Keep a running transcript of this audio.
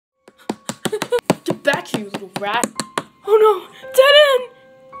you little rat. Oh no, dead end!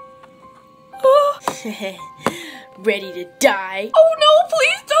 Oh. Ready to die? Oh no,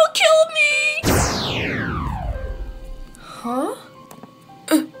 please don't kill me! Huh?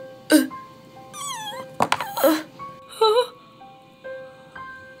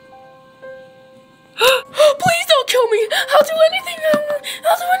 Please don't kill me! I'll do anything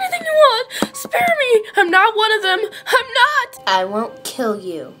you want! Spare me! I'm not one of them! I'm not! I won't kill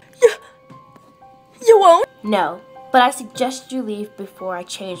you. You won't? No, but I suggest you leave before I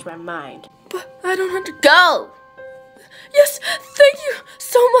change my mind. But I don't have to go! Yes, thank you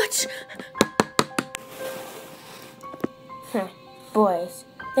so much! Boys,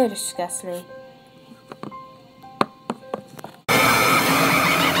 they disgust me.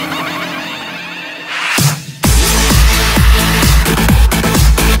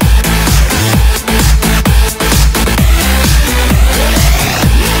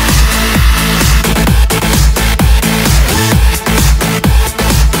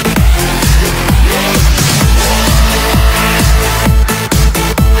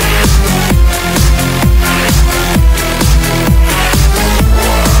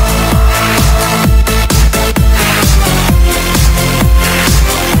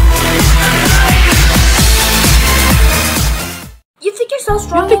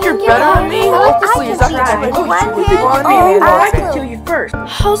 You think you're better than me? Please, I can kill you first.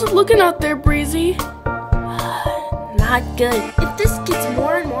 How's it looking out there, Breezy? Not good. If this gets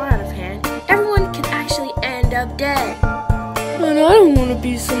more and more out of hand, everyone could actually end up dead. And I don't want to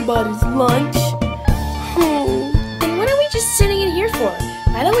be somebody's lunch. Then what are we just sitting in here for?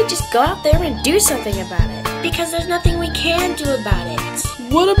 Why don't we just go out there and do something about it? Because there's nothing we can do about it.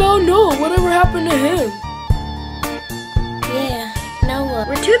 What about Noah? Whatever happened to him? Yeah.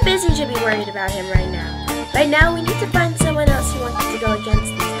 We're too busy to be worried about him right now. Right now, we need to find someone else who wants to go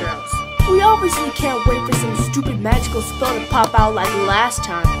against these girls. We obviously can't wait for some stupid magical spell to pop out like last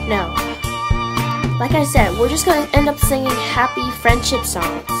time. No. Like I said, we're just gonna end up singing happy friendship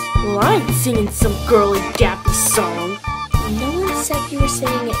songs. Well, I ain't singing some girly gappy song. No one said you were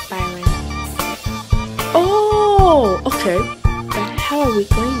singing it, Byron. Oh, okay. But how are we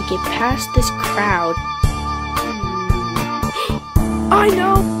going to get past this crowd? I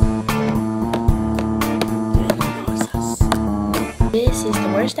know! This is the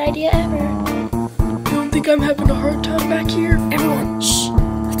worst idea ever. You don't think I'm having a hard time back here? Everyone, shh!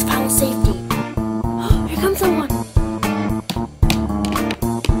 Let's follow safety. Here comes someone!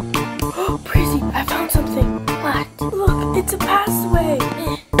 Oh, Breezy, I found something! What? Look, it's a passway!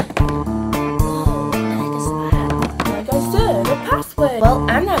 Whoa, like I said, a passway! Well,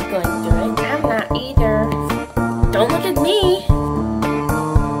 I'm not going through it. I'm not either. Don't look at me!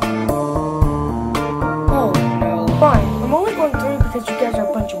 Fine, I'm only going through because you guys are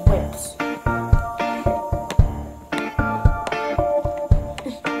a bunch of wimps.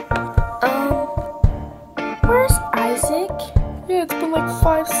 Where's Isaac? Yeah, it's been like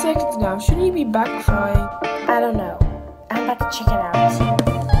 5 seconds now. Shouldn't he be back crying? I don't know. I'm about to check it out.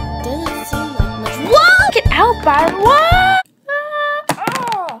 Doesn't seem like much. Whoa! Get out, Byron! What?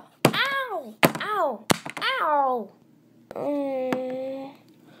 Ow! Ow! Ow!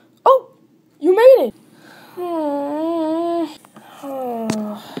 Oh! You made it!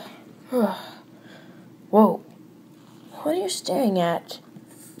 Whoa. What are you staring at?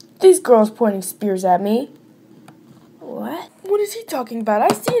 These girls pointing spears at me. What? What is he talking about?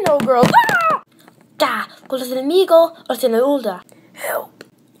 I see no girls. Ah! Da! Con los enemigos o se le ulda. Help!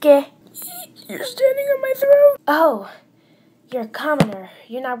 ¿Qué? You're standing on my throat. Oh, you're a commoner.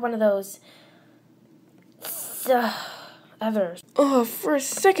 You're not one of those others. Oh, for a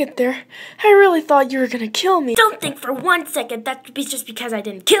second there, I really thought you were gonna kill me. Don't think for 1 second that just because I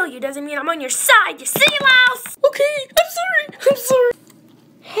didn't kill you doesn't mean I'm on your side, you silly louse! Okay, I'm sorry.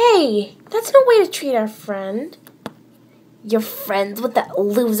 Hey, that's no way to treat our friend. You're friends with that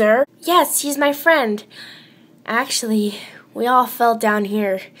loser? Yes, he's my friend. Actually, we all fell down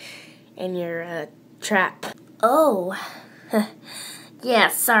here in your trap. Oh, yeah,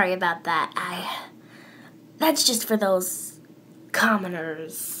 sorry about that. That's just for those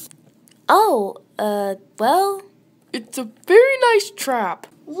commoners. Oh, well... It's a very nice trap.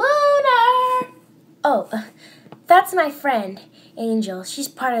 Lunar! Oh, that's my friend, Angel. She's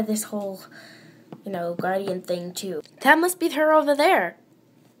part of this whole, guardian thing, too. That must be her over there.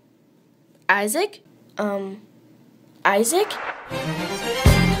 Isaac? Isaac?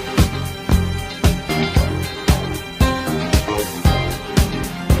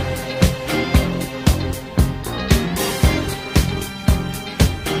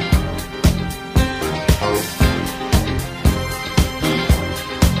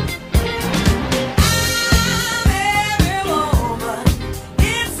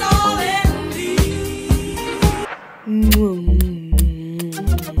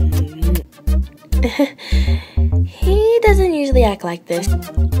 like this.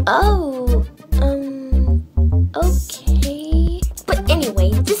 Oh, okay. But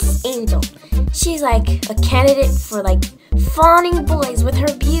anyway, this is Angel. She's like a candidate for like fawning boys with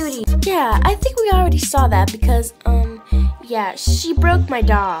her beauty. Yeah, I think we already saw that because, yeah, she broke my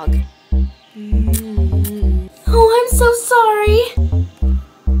dog. Oh, I'm so sorry.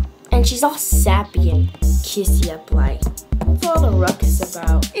 And she's all sappy and kissy up like. What's all the ruckus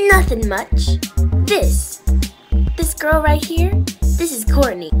about? Nothing much. This girl right here, this is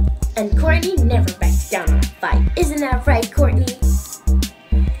Courtney. And Courtney never backs down on a fight. Isn't that right, Courtney?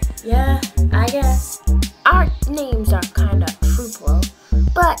 Yeah, I guess. Our names are kind of troop-lo,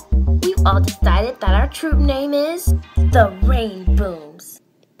 but we've all decided that our troop name is the Rainbooms.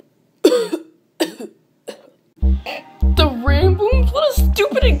 The Rainbooms? What a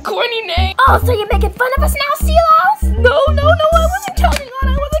stupid and corny name! Oh, so you're making fun of us now, Silos? No, I wasn't counting on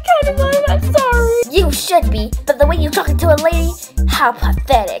it. I wasn't counting on it. I'm sorry. You should be, but the way you're talking to a lady, how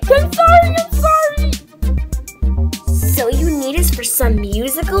pathetic. I'm sorry. So you need us for some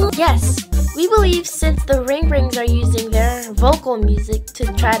musical? Yes. We believe since the Ring Rings are using their vocal music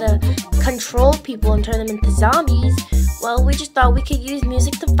to try to control people and turn them into zombies, well, we just thought we could use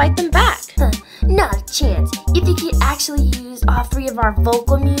music to fight them back. Not a chance. If you could actually use all three of our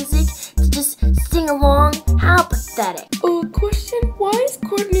vocal music to just sing along, how pathetic. Question, why is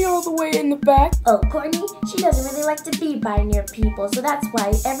Courtney all the way in the back? Oh, Courtney, she doesn't really like to be by near people, so that's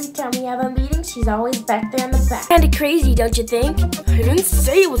why every time we have a meeting, she's always back there in the back. Kinda crazy, don't you think? I didn't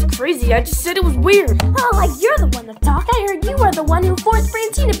say it was crazy, I just said it was weird. Oh, like you're the one to talk. I heard you were the one who forced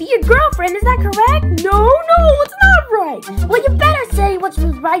Francine to be your girlfriend, is that correct? No, it's not right. Well, you better say what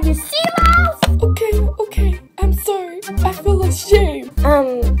was right, you Silos! Okay, I'm sorry. I feel ashamed.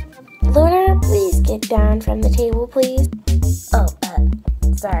 Lunar, please get down from the table, please. Oh,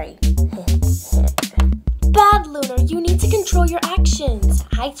 sorry. Bad, Lunar, you need to control your actions.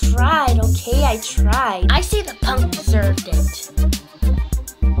 I tried, okay, I tried. I say the punk deserved it.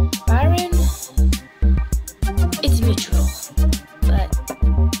 Byron, it's mutual.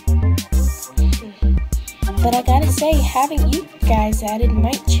 But I gotta say, having you guys added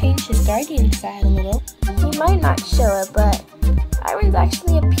might change his guardian side a little. He might not show it, but Byron's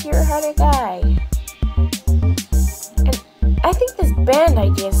actually a pure-hearted guy. And I think this band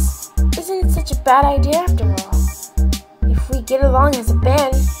idea isn't such a bad idea after all. If we get along as a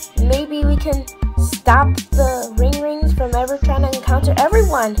band, maybe we can stop the Ring Rings from ever trying to encounter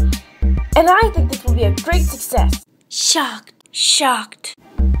everyone. And I think this will be a great success. Shocked.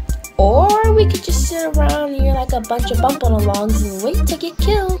 Or we could just sit around here like a bunch of bumpin' and wait to get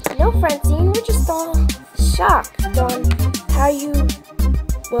killed. No, Francine, we're just all shocked on how you,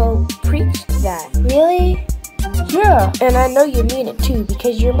 well, preached that. Really? Yeah, and I know you mean it too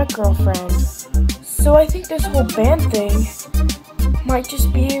because you're my girlfriend. So I think this whole band thing might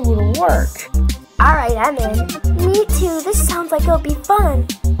just be able to work. Alright, I'm in. Me too, this sounds like it'll be fun.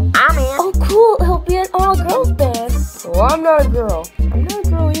 I'm in. Oh cool, it'll be an all-girls band. Well, I'm not a girl. I'm not a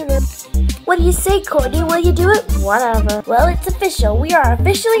girl either. What do you say, Courtney? Will you do it? Whatever. Well, it's official. We are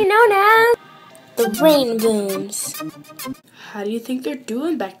officially known as the Rainbooms. How do you think they're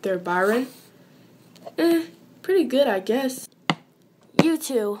doing back there, Byron? Pretty good, I guess. You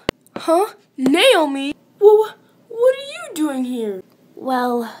two. Huh? Naomi? Well, what are you doing here?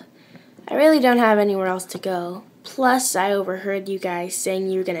 Well, I really don't have anywhere else to go. Plus, I overheard you guys saying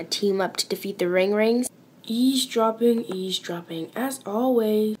you were going to team up to defeat the Ring Rings. Eavesdropping, as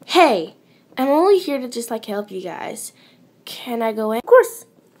always. Hey, I'm only here to just like help you guys. Can I go in? Of course.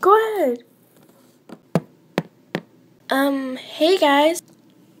 Go ahead. Hey guys.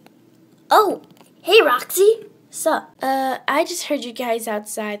 Oh, hey Roxy. Sup? I just heard you guys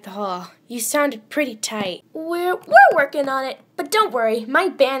outside the hall. You sounded pretty tight. We're working on it, but don't worry, my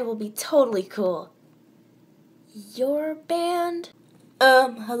band will be totally cool. Your band?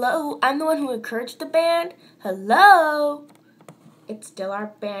 Hello? I'm the one who encouraged the band. Hello? It's still our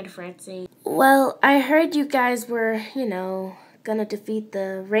band, Francine. Well, I heard you guys were, gonna defeat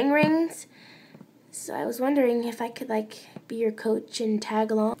the Ring Rings. So I was wondering if I could, be your coach and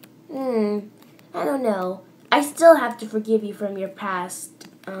tag along. I don't know. I still have to forgive you from your past,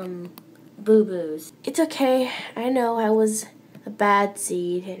 boo-boos. It's okay. I know I was a bad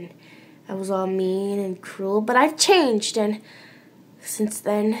seed and I was all mean and cruel, but I've changed and since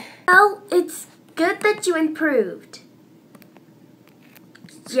then. Well, it's good that you improved.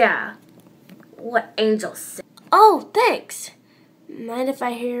 Yeah, what Angel said. Oh, thanks. Mind if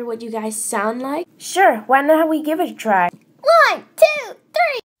I hear what you guys sound like? Sure, why not we give it a try? 1, 2, 3.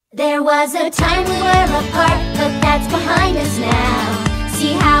 There was a time we were apart, but that's behind us now.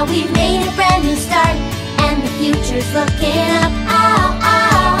 See how we've made a brand new start, and the future's looking up. Oh,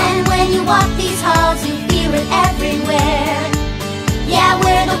 oh. And when you walk these halls, you feel it everywhere. Yeah,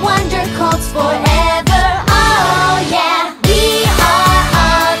 we're the wonder cults forever. Oh, yeah. We are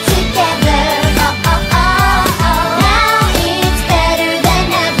all together. Oh, oh, oh, oh. Now it's better than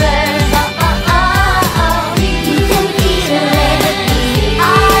ever. Oh, oh, oh, oh. You can feel it. We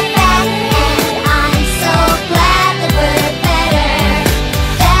are back, and I'm so glad that we're better.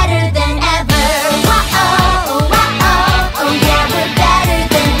 Better than ever. Whoa, oh, whoa, oh, oh, yeah, we're better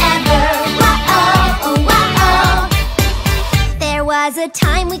than ever. Whoa, oh, whoa, oh. There was a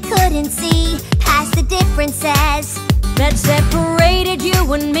time we couldn't see past the differences that separated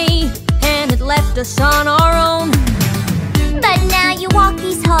you and me, and it left us on our own. but now you walk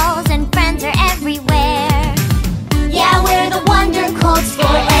these halls and friends are everywhere. Yeah, we're the wonder cults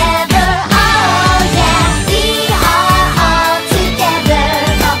forever. Oh yeah, we are all together.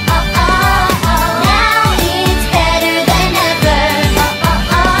 Oh, oh, oh, oh. Now it's better than ever. Oh, oh,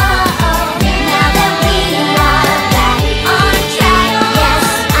 oh, oh. Now that we are back on track, yes,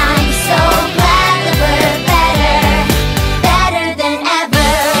 I'm so glad that we're better. Better than ever.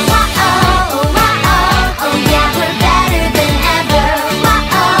 Oh, oh, oh, oh, oh, yeah, we're better than ever.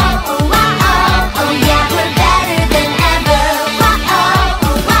 Oh, oh, oh, oh, oh, yeah, we're better than ever. Oh, oh,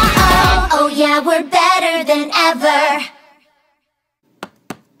 oh, oh, oh, yeah, we're better than ever.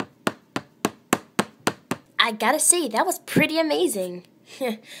 I gotta say, that was pretty amazing.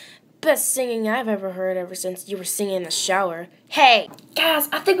 Best singing I've ever heard ever since you were singing in the shower. Hey, guys,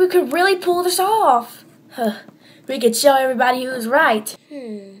 I think we could really pull this off. We could show everybody who's right.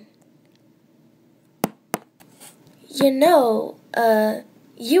 You know,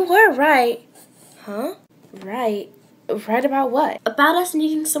 you were right. Huh? Right. Right about what? About us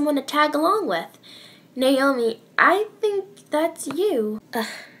needing someone to tag along with. Naomi, I think that's you.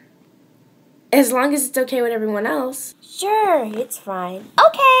 As long as it's okay with everyone else. Sure, it's fine.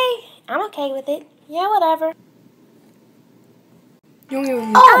 Okay, I'm okay with it. Yeah, whatever. I'm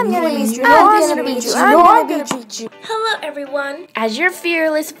gonna beat you. I'm gonna beat you. I'm gonna beat you. Hello, everyone. As your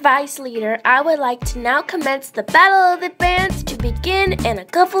fearless vice leader, I would like to now commence the Battle of the Bands to begin in a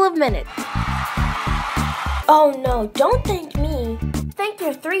couple of minutes. Oh no, don't thank me. Thank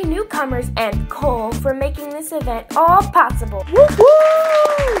your 3 newcomers and Cole for making this event all possible.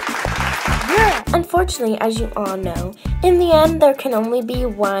 Woo-hoo! Yeah. Unfortunately, as you all know, in the end, there can only be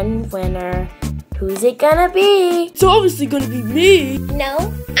one winner. Who's it gonna be? It's obviously gonna be me. No,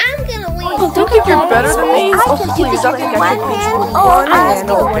 I'm gonna win. Oh, don't think you're better than me. I Oh, can please, do I think it I in can one beat hand. you with Oh, one I'm hand.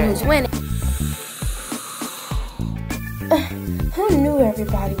 the one Okay. who's winning. Who knew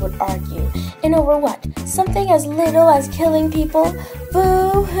everybody would argue? And over what? Something as little as killing people?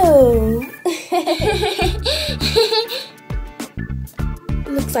 Boo-hoo!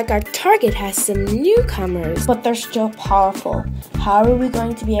 Looks like our target has some newcomers, but they're still powerful. How are we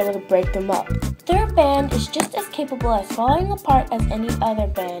going to be able to break them up? Their band is just as capable as falling apart as any other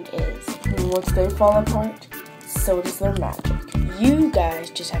band is. And once they fall apart, so does their magic. You guys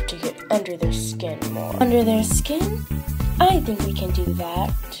just have to get under their skin more. Under their skin? I think we can do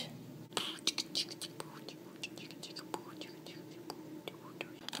that.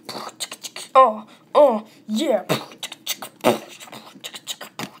 Oh, yeah.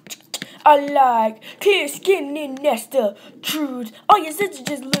 I like clear skin and nester truths. All your sisters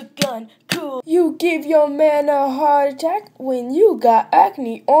just look uncool. You give your man a heart attack when you got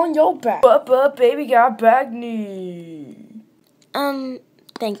acne on your back. But baby got acne.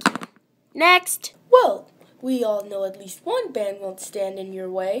 Thank you. Next. Well, we all know at least one band won't stand in your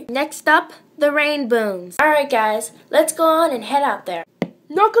way. Next up, the Rainbooms. Alright guys, let's go on and head out there.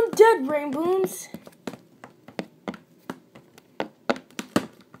 Knock 'em dead, Rainbooms.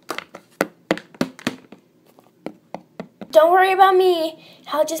 Don't worry about me.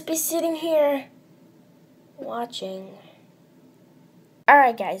 I'll just be sitting here watching.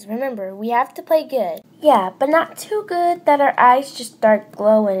 Alright guys, remember, we have to play good. Yeah, but not too good that our eyes just start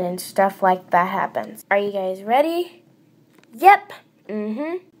glowing and stuff like that happens. Are you guys ready? Yep. 1,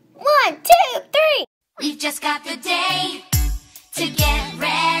 2, 3. We've just got the day to get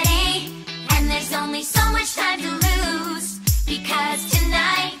ready, and there's only so much time to lose, because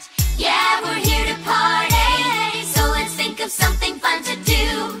tonight, yeah, we're here to party, so let's think of something fun to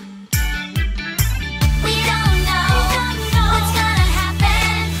do. We don't know what's gonna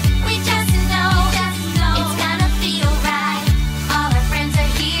happen, we just know it's gonna feel right. All our friends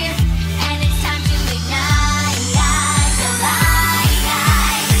are here, and it's time to ignite the light.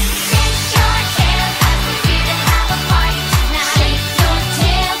 Shake your tail, 'cause we're here to have a party tonight. Shake your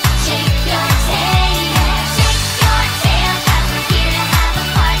tail, shake your tail. Shake your tail, 'cause we're here to have a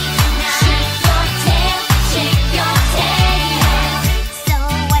party tonight. Shake your tail, shake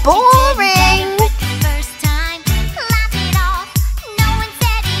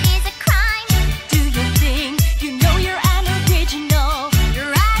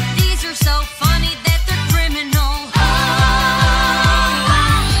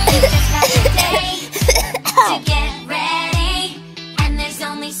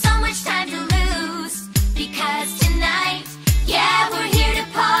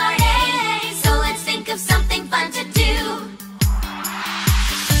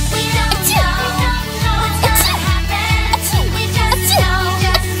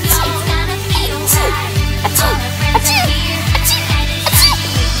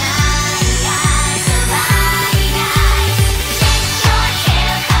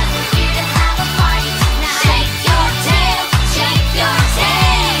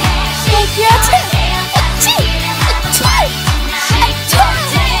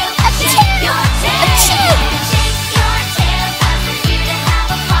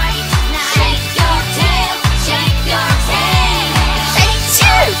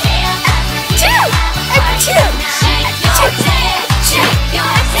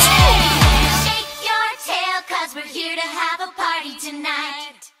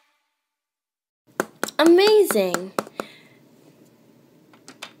Amazing.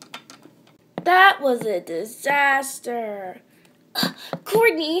 That was a disaster.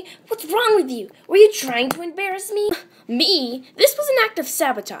 Courtney, what's wrong with you? Were you trying to embarrass me? Me? This was an act of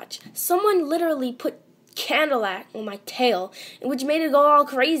sabotage. Someone literally put candlelight on my tail, which made it go all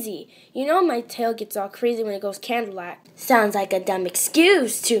crazy. You know my tail gets all crazy when it goes candlelight. Sounds like a dumb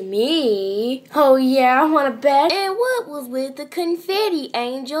excuse to me. Oh yeah, wanna bet? And what was with the confetti,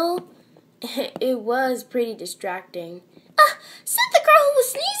 Angel? It was pretty distracting. Said the girl who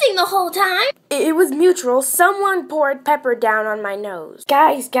was sneezing the whole time. It was mutual. Someone poured pepper down on my nose.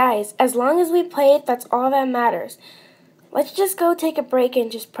 Guys, as long as we played, that's all that matters. Let's just go take a break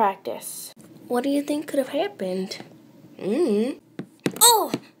and just practice. What do you think could have happened?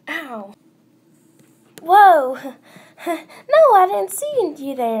 Oh, ow. Whoa. No, I didn't see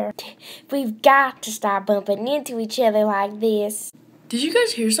you there. We've got to stop bumping into each other like this. Did you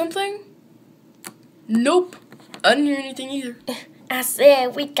guys hear something? Nope. I didn't hear anything either. I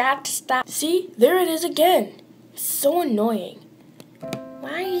said we got to stop. See? There it is again. It's so annoying.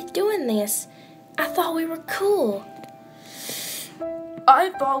 Why are you doing this? I thought we were cool.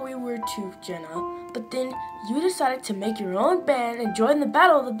 I thought we were too, Jenna. But then you decided to make your own band and join the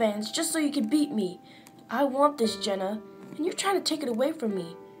battle of the bands just so you could beat me. I want this, Jenna. And you're trying to take it away from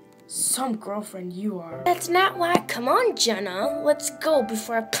me. Some girlfriend you are. That's not why. Come on, Jenna. Let's go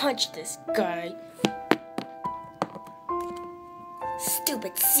before I punch this guy.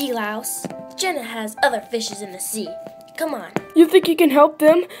 Stupid sea louse. Jenna has other fishes in the sea. Come on. You think you can help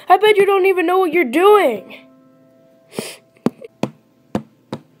them? I bet you don't even know what you're doing.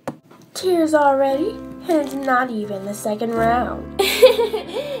 Tears already? And it's not even the second round.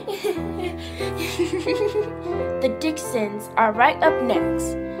 The Dixons are right up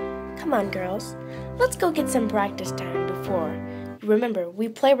next. Come on, girls. Let's go get some practice time before. Remember, we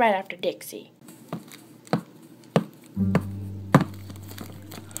play right after Dixie.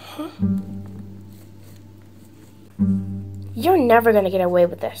 You're never gonna get away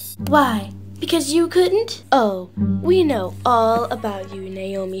with this. Why? Because you couldn't? Oh, we know all about you,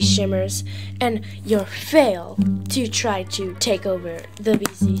 Naomi Shimmers, and your fail to try to take over the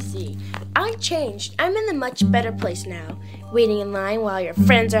BCC. I changed. I'm in a much better place now, waiting in line while your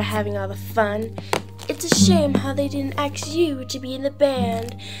friends are having all the fun. It's a shame how they didn't ask you to be in the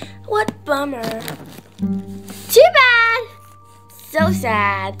band. What bummer. Too bad! So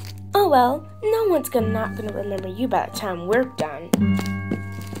sad. Oh well, no one's not gonna remember you by the time we're done.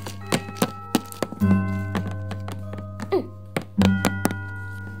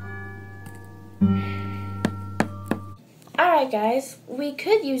 Alright guys, we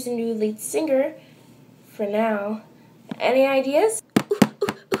could use a new lead singer for now. Any ideas?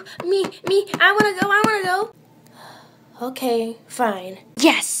 Me, I wanna go. Okay, fine.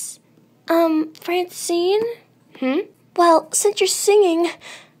 Yes! Francine? Well, since you're singing,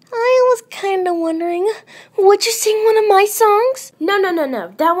 I was kinda wondering, would you sing one of my songs? No,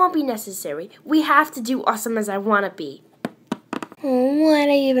 that won't be necessary. We have to do Awesome As I Wanna Be. Why'd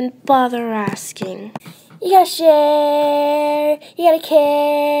I even bother asking? You gotta share, you gotta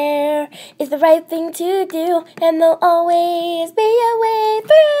care. It's the right thing to do, and there'll always be a way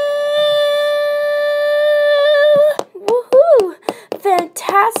through. Woohoo!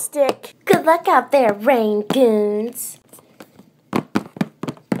 Fantastic! Good luck out there, Rain Goons.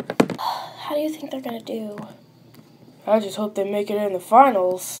 How do you think they're gonna do? I just hope they make it in the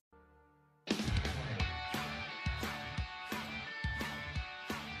finals.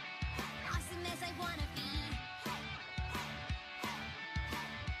 Awesome as I wanna be.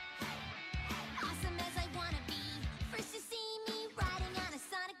 Awesome as I wanna be. First you see me riding on a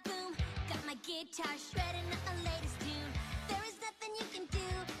sonic boom. Got my guitar shredding up the latest tune. There is nothing you can do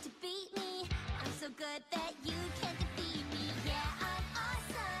to beat me. I'm so good that you can't defeat me. Yeah, I'm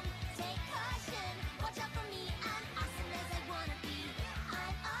awesome. Take caution. Watch out for me. I'm awesome as I wanna be.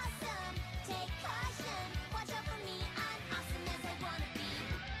 I'm awesome. Take caution. Watch out for me. I'm awesome as I wanna be.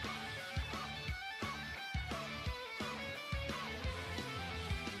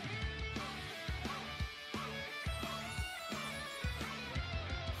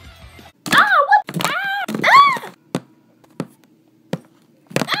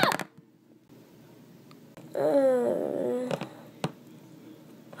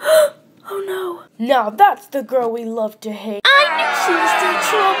 Oh no. Now that's the girl we love to hate. I knew she was in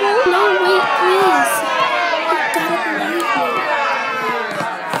trouble. No, wait, please. You gotta believe me.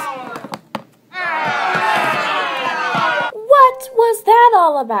 What was that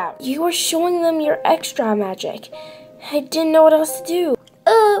all about? You were showing them your extra magic. I didn't know what else to do.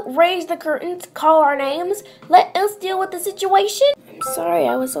 you raise the curtains, call our names, let us deal with the situation? I'm sorry,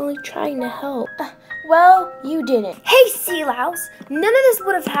 I was only trying to help. Well, you didn't. Hey, Sea Louse, none of this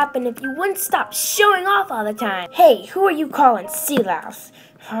would have happened if you wouldn't stop showing off all the time. Hey, who are you calling Sea Louse?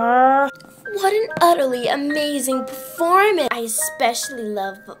 Huh? What an utterly amazing performance! I especially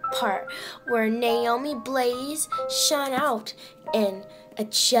love the part where Naomi Blaze shone out in a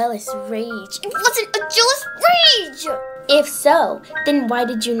jealous rage. It wasn't a jealous rage! If so, then why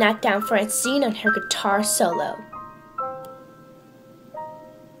did you knock down Francine on her guitar solo?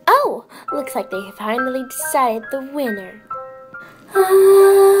 Oh, looks like they finally decided the winner.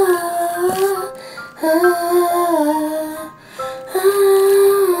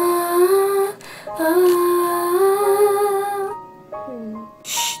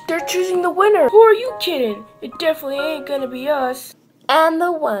 Shh, they're choosing the winner. Who are you kidding? It definitely ain't gonna be us. And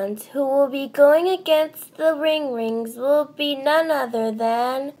the ones who will be going against the Ring Rings will be none other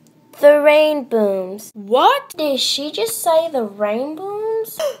than the Rainbooms. What? Did she just say the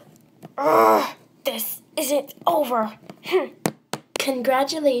Rainbooms? This isn't over.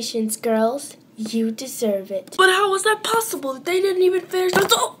 Congratulations, girls. You deserve it. But how was that possible? They didn't even finish the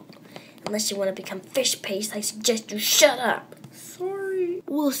song. Unless you want to become fish paste, I suggest you shut up. Sorry.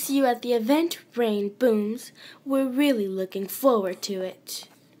 We'll see you at the event, Rainbooms. We're really looking forward to it.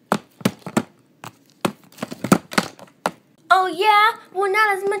 Oh yeah? Well,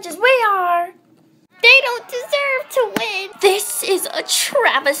 not as much as we are. They don't deserve to win. This is a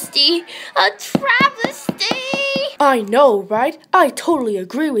travesty. A travesty. I know, right? I totally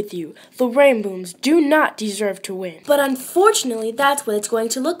agree with you. The Rainbooms do not deserve to win. But unfortunately, that's what it's going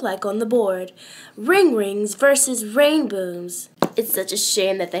to look like on the board. Ring Rings versus Rainbooms. It's such a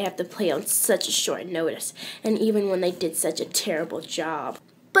shame that they have to play on such a short notice, and even when they did such a terrible job.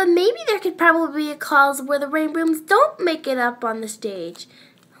 But maybe there could probably be a cause where the Rainbooms don't make it up on the stage.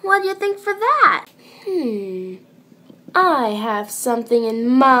 What do you think for that? I have something in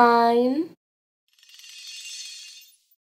mind.